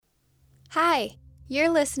Hi, you're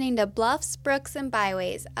listening to Bluffs, Brooks, and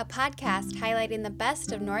Byways, a podcast highlighting the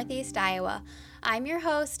best of Northeast Iowa. I'm your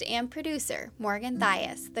host and producer, Morgan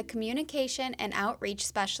Thias, the Communication and Outreach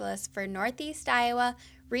Specialist for Northeast Iowa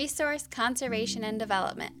Resource Conservation and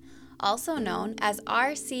Development, also known as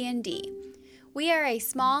RC&D. We are a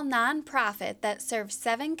small nonprofit that serves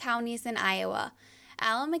 7 counties in Iowa: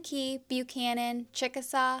 Allamakee, Buchanan,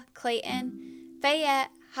 Chickasaw, Clayton,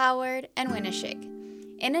 Fayette, Howard, and Winneshiek,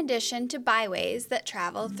 in addition to byways that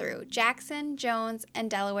travel through Jackson, Jones, and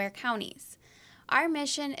Delaware counties. Our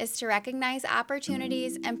mission is to recognize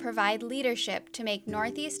opportunities and provide leadership to make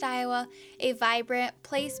Northeast Iowa a vibrant,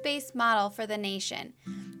 place-based model for the nation.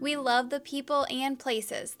 We love the people and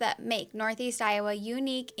places that make Northeast Iowa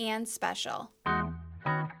unique and special.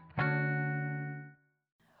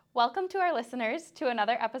 Welcome to our listeners to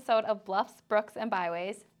another episode of Bluffs, Brooks, and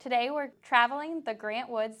Byways. Today we're traveling the Grant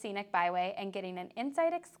Woods Scenic Byway and getting an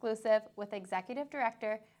inside exclusive with Executive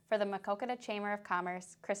Director for the Maquoketa Chamber of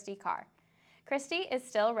Commerce, Christy Carr. Christy is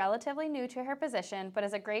still relatively new to her position, but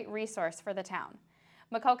is a great resource for the town.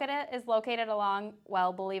 Maquoketa is located along,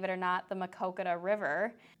 well, believe it or not, the Maquoketa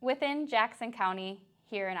River within Jackson County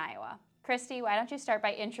here in Iowa. Christy, why don't you start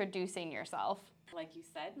by introducing yourself? Like you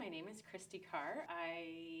said, my name is Christy Carr.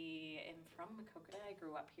 I am from Maquoketa. I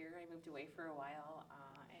grew up here. I moved away for a while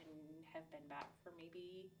and have been back for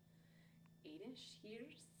maybe 8-ish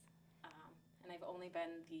years. And I've only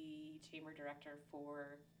been the chamber director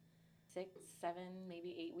for 6, 7,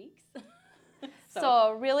 maybe 8 weeks. So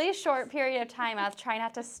a really short period of time. I'll try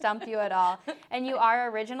not to stump you at all. And you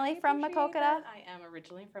are originally from Maquoketa? I am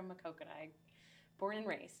originally from Maquoketa. Born and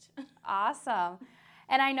raised. Awesome.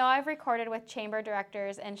 And I know I've recorded with chamber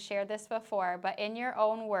directors and shared this before, but in your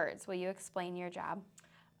own words, will you explain your job?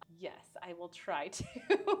 Yes, I will try to.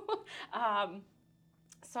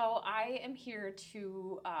 So I am here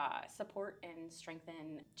to support and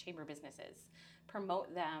strengthen chamber businesses,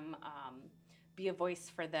 promote them, be a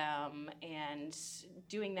voice for them, and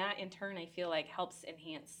doing that in turn I feel like helps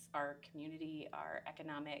enhance our community, our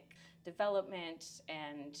economic development,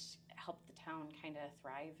 and help the town kind of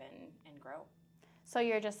thrive and grow. So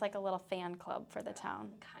you're just like a little fan club for the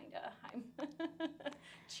town. Kinda. I'm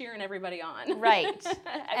cheering everybody on. Right.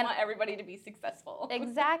 I want everybody to be successful.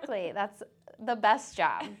 Exactly. That's the best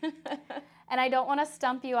job. And I don't want to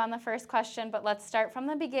stump you on the first question, but let's start from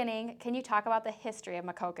the beginning. Can you talk about the history of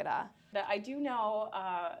Maquoketa? I do know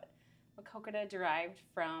Maquoketa derived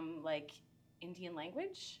from like Indian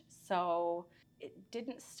language. So it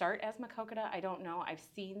didn't start as Maquoketa. I don't know. I've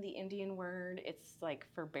seen the Indian word. It's like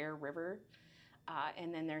for Bear River.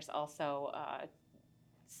 And then there's also,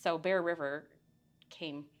 so Bear River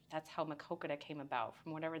that's how Maquoketa came about,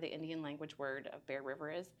 from whatever the Indian language word of Bear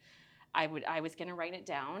River is. I was going to write it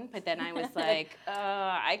down, but then I was like,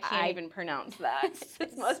 I can't even pronounce that.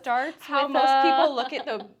 Starts how with most people look at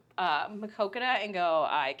the Maquoketa and go,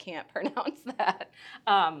 I can't pronounce that.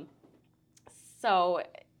 So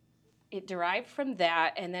it derived from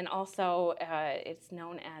that, and then also it's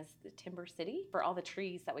known as the Timber City for all the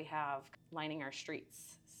trees that we have lining our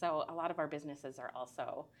streets. So a lot of our businesses are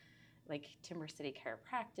also like Timber City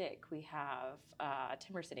Chiropractic. We have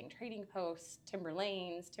Timber City Trading Post, Timber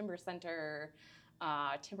Lanes, Timber Center,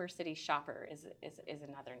 Timber City Shopper is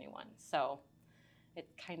another new one. So it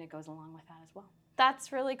kind of goes along with that as well.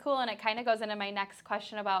 That's really cool, and it kind of goes into my next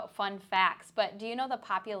question about fun facts. But do you know the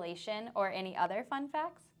population or any other fun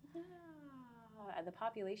facts? The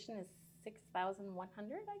population is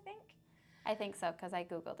 6,100, I think. I think so, because I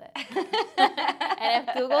Googled it. And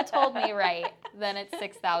if Google told me right, then it's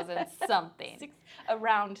 6,000 something.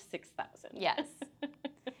 Around 6,000. Yes.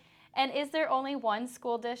 And is there only one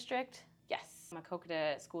school district? Yes.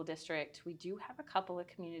 Maquoketa School District. We do have a couple of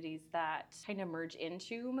communities that kind of merge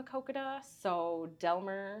into Maquoketa. So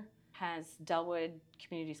Delmer has Delwood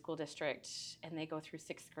Community School District, and they go through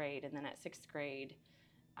 6th grade, and then at 6th grade,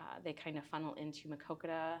 they kind of funnel into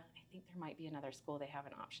Maquoketa. I think there might be another school they have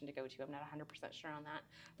an option to go to. I'm not 100% sure on that.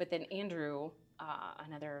 But then Andrew,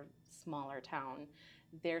 another smaller town,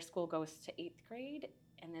 their school goes to 8th grade,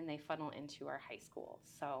 and then they funnel into our high school.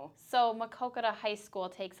 So Maquoketa High School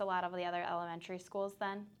takes a lot of the other elementary schools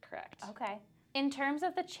then? Correct. Okay. In terms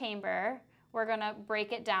of the chamber, we're going to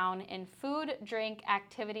break it down in food, drink,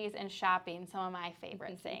 activities, and shopping, some of my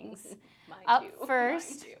favorite things.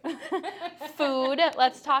 First, food.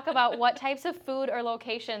 Let's talk about what types of food or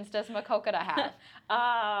locations does Maquoketa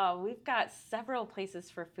have? We've got several places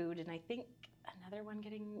for food, and I think another one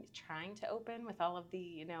trying to open with all of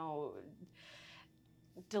the,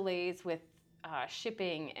 delays with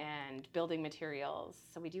shipping and building materials.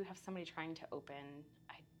 So we do have somebody trying to open.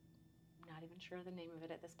 I'm not not even sure the name of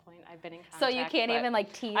it at this point. I've been in contact. So you can't even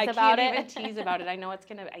like tease I about it? I can't even tease about it. I know it's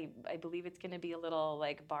going to, I believe it's going to be a little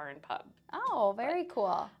like bar and pub. Oh, very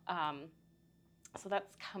cool. So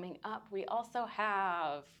that's coming up. We also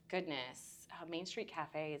have, goodness, Main Street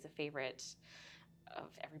Cafe is a favorite of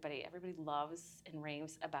everybody. Everybody loves and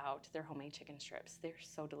raves about their homemade chicken strips. They're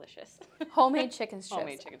so delicious. Homemade chicken strips.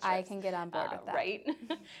 Homemade chicken strips. I can get on board with that. Right.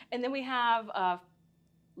 And then we have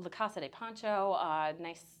La Casa de Pancho, a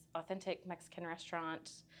nice, authentic Mexican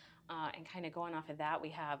restaurant. And kind of going off of that, we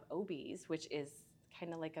have Obi's, which is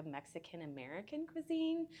kind of like a Mexican-American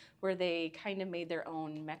cuisine where they kind of made their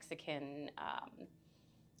own Mexican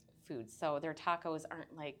foods. So their tacos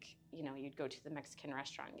aren't like, you'd go to the Mexican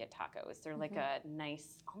restaurant and get tacos. They're like a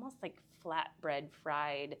nice, almost like flatbread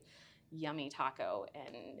fried, yummy taco.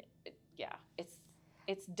 And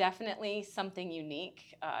it's definitely something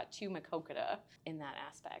unique to Maquoketa in that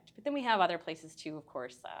aspect. But then we have other places too, of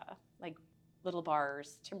course, like little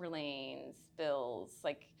bars, Timberlanes, Bill's,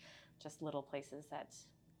 like just little places that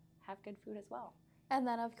have good food as well. And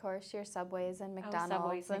then, of course, your Subways and McDonald's.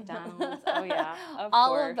 Subways, McDonald's. Oh, yeah.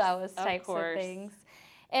 All of those types of things.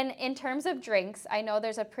 And in terms of drinks, I know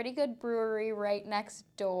there's a pretty good brewery right next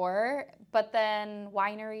door, but then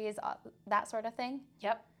wineries, that sort of thing?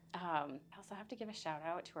 Yep. I also have to give a shout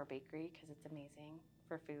out to our bakery because it's amazing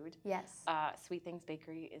for food. Yes. Sweet Things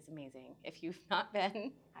Bakery is amazing. If you've not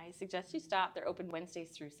been, I suggest you stop. They're open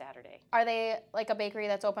Wednesdays through Saturday. Are they like a bakery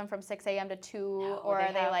that's open from 6 a.m. to 2, or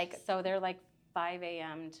are they like... So they're like 5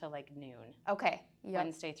 a.m. to like noon. Okay. Yep.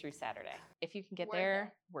 Wednesday through Saturday. If you can get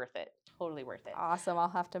there, worth it. Totally worth it. Awesome. I'll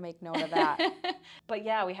have to make note of that. But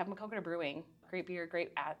yeah, we have Maquoketa Brewing. Great beer,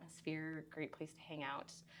 great atmosphere, great place to hang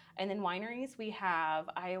out. And then wineries, we have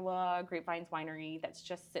Iowa Grapevines Winery that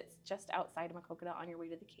sits just outside of Maquoketa on your way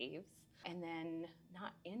to the caves. And then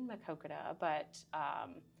not in Maquoketa, but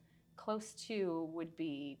close to would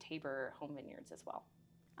be Tabor Home Vineyards as well.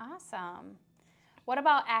 Awesome. What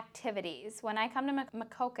about activities? When I come to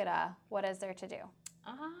Maquoketa, what is there to do?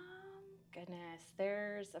 Goodness,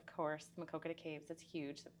 there's, of course, the Maquoketa Caves. It's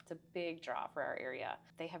huge. It's a big draw for our area.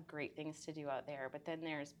 They have great things to do out there. But then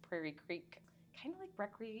there's Prairie Creek, kind of like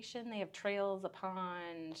recreation. They have trails, a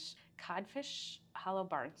pond. Codfish Hollow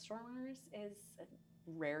Barnstormers is a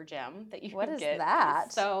rare gem that you can get. What is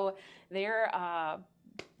that? So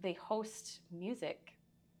they host music,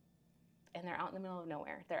 and they're out in the middle of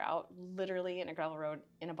nowhere. They're out literally in a gravel road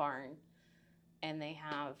in a barn. And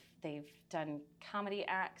they've done comedy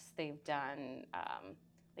acts. They've done,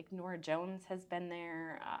 like Nora Jones has been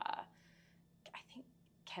there. I think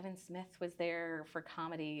Kevin Smith was there for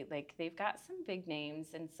comedy. Like they've got some big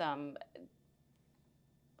names and some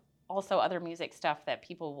also other music stuff that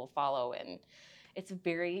people will follow. And it's a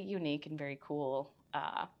very unique and very cool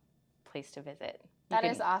place to visit. That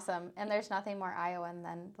is awesome. And there's nothing more Iowan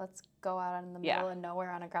than let's go out in the middle of nowhere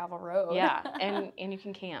on a gravel road. Yeah, and you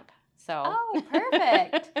can camp. So. Oh,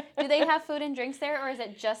 perfect. Do they have food and drinks there, or is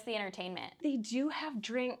it just the entertainment? They do have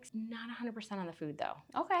drinks, not 100% on the food though.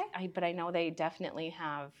 Okay. But I know they definitely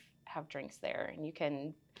have drinks there, and you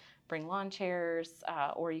can bring lawn chairs,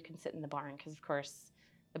 or you can sit in the barn because, of course,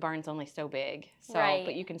 the barn's only so big. So, right.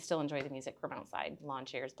 But you can still enjoy the music from outside, lawn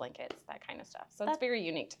chairs, blankets, that kind of stuff. So it's very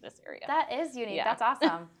unique to this area. That is unique. Yeah. That's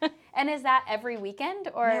awesome. And is that every weekend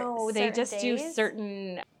or no? They just days? Do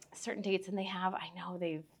certain dates, and I know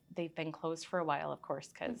they've been closed for a while, of course,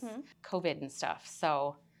 because COVID and stuff.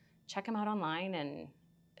 So check them out online and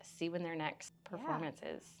see when their next performance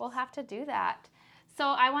is. We'll have to do that. So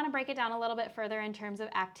I want to break it down a little bit further in terms of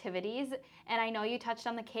activities. And I know you touched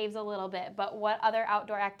on the caves a little bit, but what other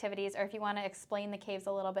outdoor activities, or if you want to explain the caves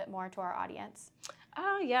a little bit more to our audience?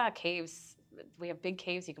 Yeah, caves. We have big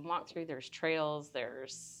caves you can walk through. There's trails,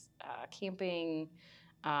 there's camping,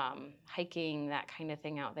 hiking, that kind of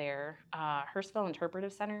thing out there. Hurstville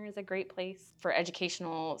Interpretive Center is a great place for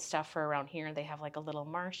educational stuff for around here. They have like a little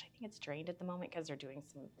marsh. I think it's drained at the moment because they're doing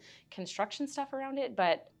some construction stuff around it,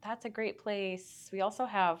 but that's a great place. We also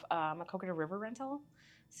have Maquoketa River Rental.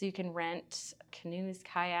 So you can rent canoes,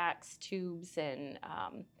 kayaks, tubes, and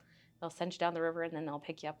they'll send you down the river and then they'll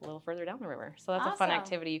pick you up a little further down the river. So that's a fun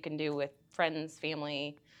activity you can do with friends,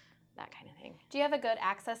 family, that kind of thing. Do you have a good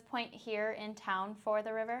access point here in town for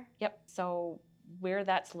the river? Yep. So where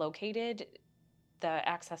that's located, the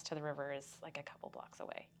access to the river is like a couple blocks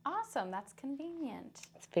away. Awesome. That's convenient.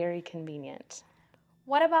 It's very convenient.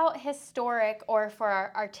 What about historic or for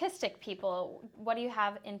our artistic people? What do you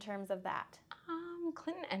have in terms of that?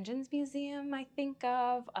 Clinton Engines Museum, I think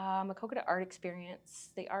of. Maquoketa Art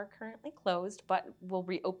Experience. They are currently closed, but will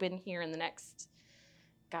reopen here in the next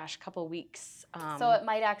couple weeks. So it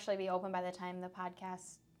might actually be open by the time the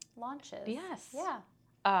podcast launches. Yes.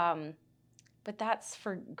 Yeah. But that's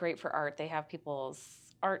great for art. They have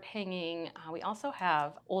people's art hanging. We also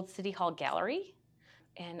have Old City Hall Gallery.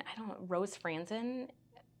 And I don't know, Rose Franzen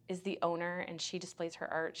is the owner, and she displays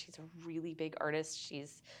her art. She's a really big artist.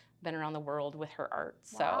 She's been around the world with her art.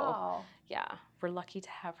 So, Wow. yeah, we're lucky to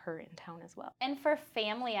have her in town as well. And for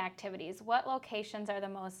family activities, what locations are the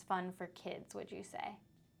most fun for kids, would you say?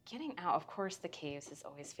 Getting out, of course, the Caves is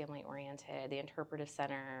always family-oriented. The Interpretive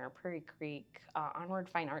Center, Prairie Creek, Onward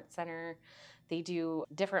Fine Arts Center. They do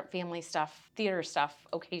different family stuff, theater stuff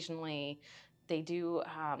occasionally. They do,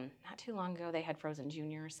 not too long ago, they had Frozen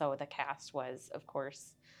Junior, so the cast was, of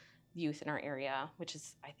course, youth in our area, which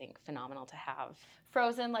is, I think, phenomenal to have.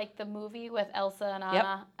 Frozen, like the movie with Elsa and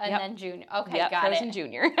Anna, and then Junior. Okay, yep, got Frozen it.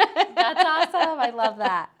 Junior. That's awesome. I love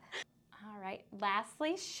that. All right.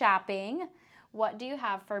 Lastly, shopping. What do you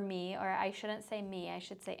have for me? Or I shouldn't say me, I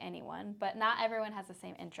should say anyone, but not everyone has the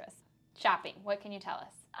same interests. Shopping. What can you tell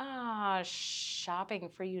us? Shopping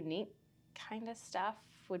for unique kind of stuff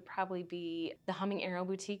would probably be the Humming Arrow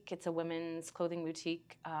Boutique. It's a women's clothing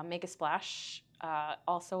boutique. Make a Splash,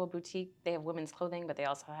 also a boutique. They have women's clothing, but they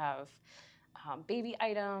also have baby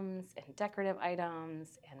items and decorative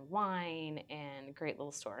items and wine, and great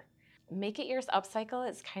little store. Make It Yours Upcycle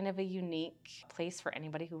is kind of a unique place for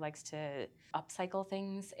anybody who likes to upcycle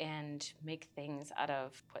things and make things out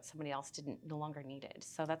of what somebody else no longer needed.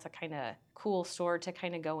 So that's a kind of cool store to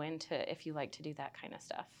kind of go into if you like to do that kind of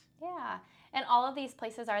stuff. Yeah. And all of these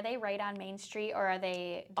places, are they right on Main Street, or are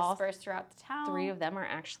they dispersed throughout the town? 3 of them are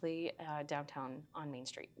actually downtown on Main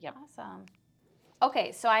Street. Yep. Awesome.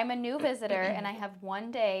 Okay, so I'm a new visitor and I have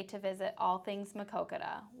one day to visit all things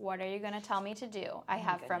Maquoketa. What are you going to tell me to do? I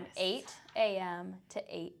have from 8 a.m. to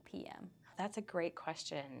 8 p.m. That's a great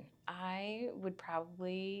question. I would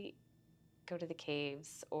probably go to the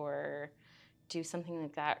Caves or do something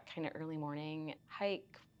like that kind of early morning,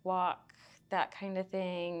 hike, walk, that kind of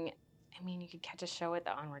thing. I mean, you could catch a show at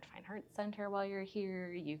the Onward Fine Arts Center while you're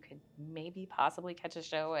here. You could maybe possibly catch a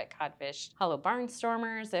show at Codfish Hollow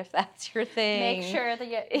Barnstormers if that's your thing. Make sure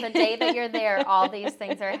that the day that you're there, all these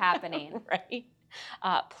things are happening. Right.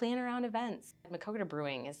 Plan around events. Maquoketa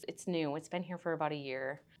Brewing it's new. It's been here for about a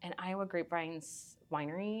year. And Iowa Grapevines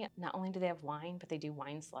Winery, not only do they have wine, but they do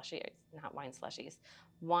wine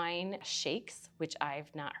shakes, which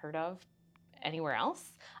I've not heard of anywhere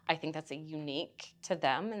else. I think that's a unique to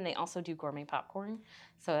them, and they also do gourmet popcorn.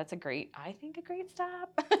 So that's a great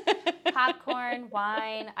stop. Popcorn,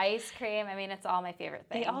 wine, ice cream. I mean, it's all my favorite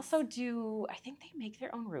things. They also do, I think they make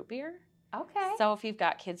their own root beer. Okay. So if you've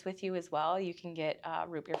got kids with you as well, you can get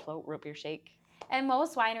root beer float, root beer shake. And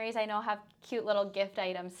most wineries I know have cute little gift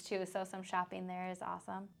items too, so some shopping there is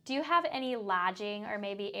awesome. Do you have any lodging or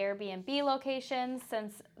maybe Airbnb locations,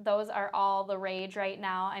 since those are all the rage right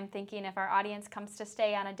now? I'm thinking if our audience comes to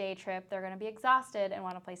stay on a day trip, they're going to be exhausted and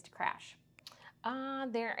want a place to crash.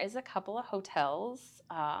 There is a couple of hotels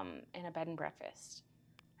and a bed and breakfast.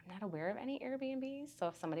 I'm not aware of any Airbnbs, so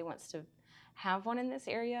if somebody wants to have one in this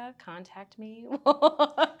area, contact me.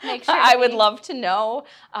 Make sure I would love to know.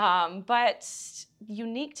 But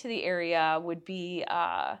unique to the area would be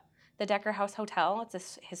the Decker House Hotel.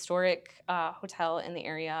 It's a historic hotel in the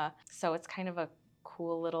area, so it's kind of a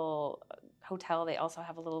cool little hotel. They also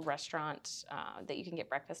have a little restaurant that you can get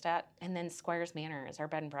breakfast at. And then Squires Manor is our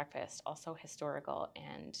bed and breakfast, also historical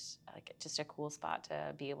and just a cool spot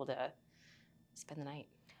to be able to spend the night.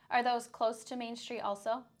 Are those close to Main Street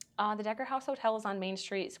also? The Decker House Hotel is on Main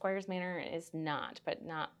Street. Squires Manor is not, but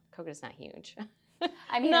Maquoketa's not huge.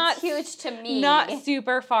 I mean, it's huge to me. Not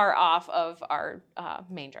super far off of our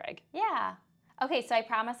main drag. Yeah. Okay, so I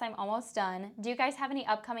promise I'm almost done. Do you guys have any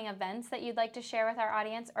upcoming events that you'd like to share with our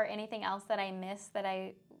audience, or anything else that I missed that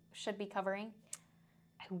I should be covering?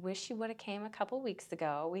 I wish you would have came a couple weeks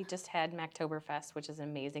ago. We just had Mactoberfest, which is an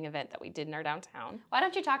amazing event that we did in our downtown. Why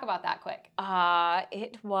don't you talk about that quick?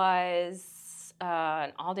 It was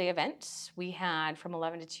an all-day event. We had from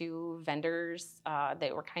 11 to 2 vendors.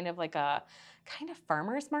 They were kind of like a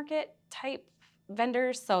farmer's market type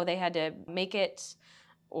vendors. So they had to make it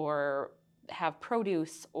or have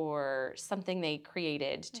produce or something they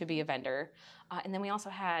created to be a vendor. And then we also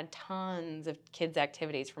had tons of kids'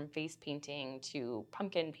 activities, from face painting to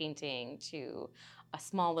pumpkin painting to a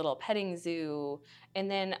small little petting zoo, and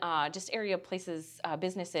then just area places,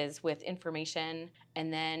 businesses with information.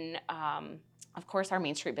 And then, of course, our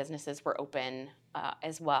Main Street businesses were open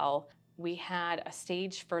as well. We had a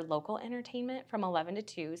stage for local entertainment from 11 to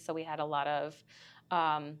 2, so we had a lot of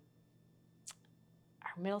our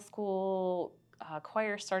middle school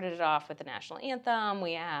choir started it off with the national anthem.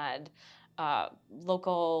 We had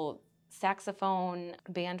local saxophone,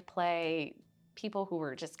 band play, people who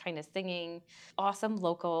were just kind of singing, awesome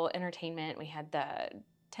local entertainment. We had the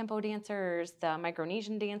tempo dancers, the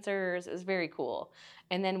Micronesian dancers. It was very cool.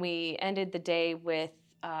 And then we ended the day with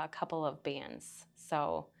a couple of bands.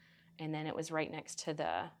 So, and then it was right next to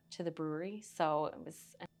the brewery. So it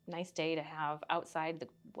was a nice day to have outside. The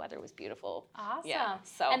weather was beautiful. Awesome. Yeah,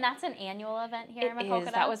 so and that's an annual event here in it Maquoketa?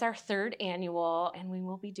 is. That was our 3rd annual, and we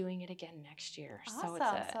will be doing it again next year.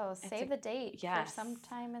 Awesome. So save the date yes. for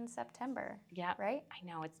sometime in September. Yeah. Right? I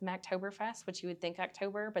know. It's Mactoberfest, which you would think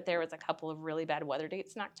October, but there was a couple of really bad weather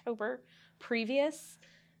dates in October previous.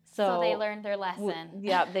 So they learned their lesson.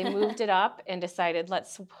 Yeah, they moved it up and decided,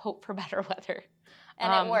 let's hope for better weather.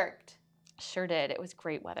 And it worked. Sure did. It was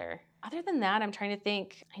great weather. Other than that, I'm trying to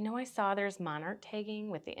think. I know I saw there's monarch tagging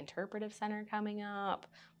with the Interpretive Center coming up.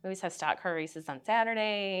 We always have stock car races on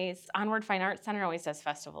Saturdays. Onward Fine Arts Center always does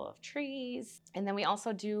Festival of Trees. And then we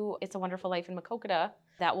also do It's a Wonderful Life in Maquoketa.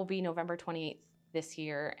 That will be November 28th this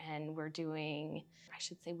year. And we're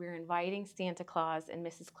inviting Santa Claus and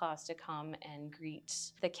Mrs. Claus to come and greet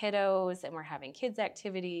the kiddos. And we're having kids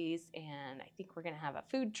activities. And I think we're going to have a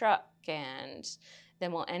food truck. And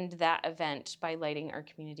then we'll end that event by lighting our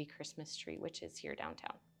community Christmas tree, which is here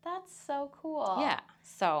downtown. That's so cool. Yeah.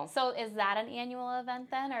 So is that an annual event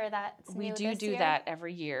then, or that's we new do this year? that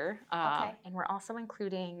every year. Okay. And we're also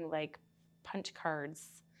including like punch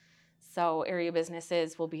cards. So area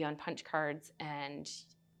businesses will be on punch cards, and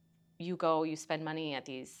you spend money at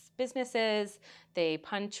these businesses, they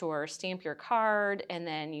punch or stamp your card, and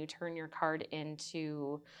then you turn your card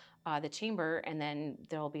into the chamber, and then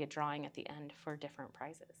there'll be a drawing at the end for different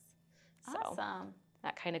prizes. So awesome.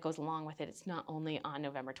 that kind of goes along with it. It's not only on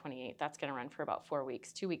November 28th. That's going to run for about 4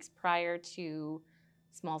 weeks, 2 weeks prior to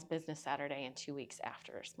Small Business Saturday and 2 weeks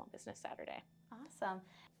after Small Business Saturday. Awesome.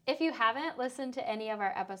 If you haven't listened to any of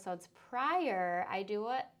our episodes prior, I do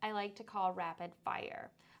what I like to call rapid fire.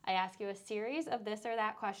 I ask you a series of this or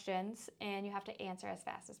that questions, and you have to answer as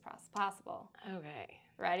fast as possible. Okay.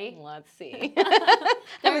 Ready? Let's see.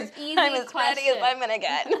 There's easy I'm as questions. ready as I'm going to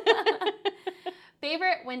get.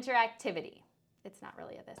 Favorite winter activity? It's not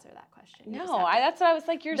really a this or that question. No, that's what I was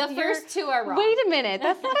like. The first two are wrong. Wait a minute.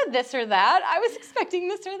 That's not a this or that. I was expecting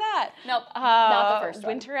this or that. Nope, not the first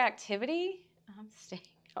one. Winter activity? I'm staying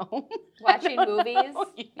home. Watching movies?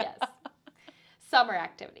 Yeah. Yes. Summer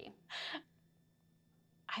activity?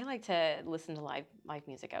 I like to listen to live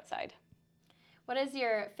music outside. What is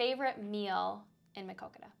your favorite meal in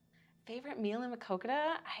Maquoketa? Favorite meal in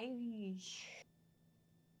Maquoketa? I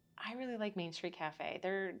really like Main Street Cafe.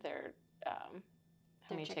 Their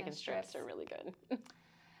homemade chicken strips are really good.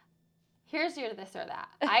 Here's your this or that.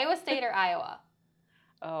 Iowa State or Iowa?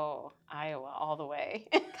 Oh, Iowa all the way.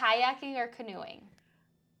 Kayaking or canoeing?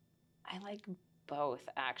 I like both,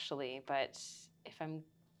 actually, but if I'm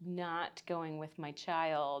not going with my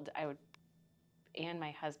child, and my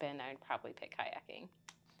husband, I would probably pick kayaking.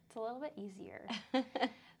 It's a little bit easier.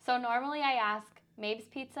 So normally I ask Mabe's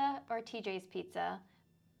Pizza or TJ's Pizza,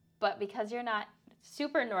 but because you're not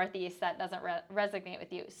super Northeast, that doesn't resonate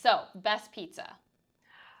with you. So, best pizza,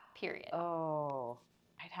 period. Oh,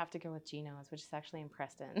 I'd have to go with Gino's, which is actually in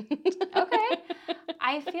Preston. Okay.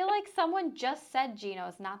 I feel like someone just said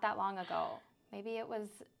Gino's not that long ago. Maybe it was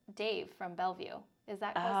Dave from Bellevue. Is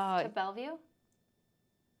that close to Bellevue?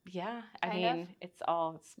 Yeah, Kind of? it's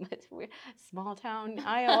all small town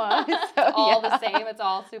Iowa. So, It's all the same. It's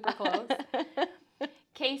all super close.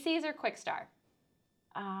 Casey's or Quick Star?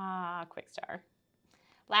 Quick Star.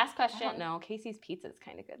 Last question. I don't know. Casey's Pizza is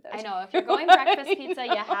kind of good, though. I know. If you're going breakfast pizza,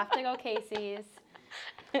 you have to go Casey's.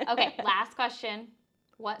 Okay, last question.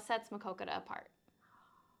 What sets Maquoketa apart?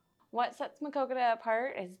 What sets Maquoketa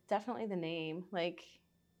apart is definitely the name. Like,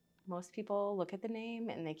 most people look at the name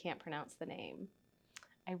and they can't pronounce the name.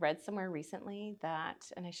 I read somewhere recently that,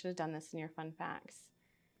 and I should have done this in your fun facts,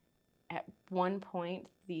 at one point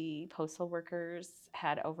the postal workers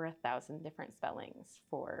had over 1,000 different spellings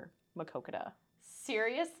for Maquoketa.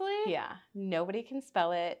 Seriously? Yeah. Nobody can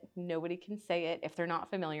spell it. Nobody can say it if they're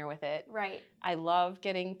not familiar with it. Right. I love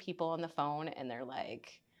getting people on the phone and they're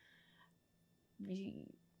like,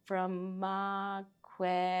 from Maquoketa?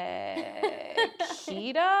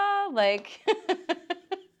 Like...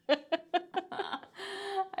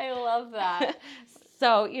 I love that.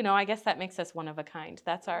 So, I guess that makes us one of a kind.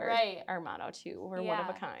 That's our motto, too. We're one of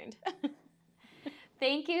a kind.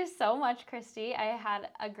 Thank you so much, Christy. I had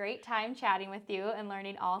a great time chatting with you and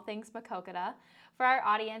learning all things Maquoketa. For our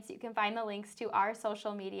audience, you can find the links to our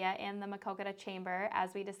social media and the Maquoketa Chamber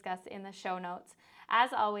as we discuss in the show notes.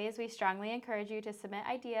 As always, we strongly encourage you to submit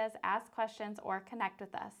ideas, ask questions, or connect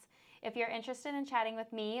with us. If you're interested in chatting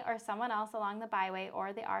with me or someone else along the byway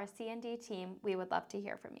or the RC&D team, we would love to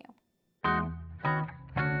hear from you.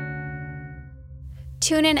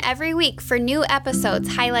 Tune in every week for new episodes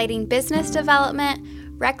highlighting business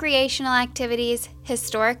development, recreational activities,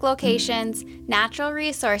 historic locations, natural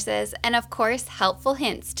resources, and of course, helpful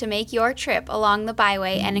hints to make your trip along the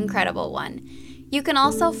byway an incredible one. You can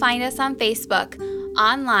also find us on Facebook,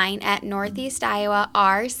 online at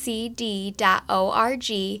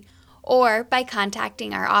northeastiowarcd.org, or by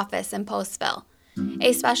contacting our office in Postville.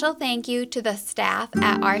 A special thank you to the staff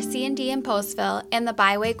at RC&D in Postville and the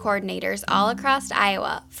byway coordinators all across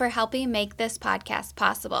Iowa for helping make this podcast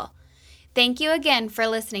possible. Thank you again for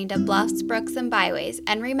listening to Bluffs, Brooks, and Byways,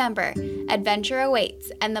 and remember, adventure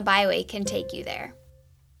awaits and the byway can take you there.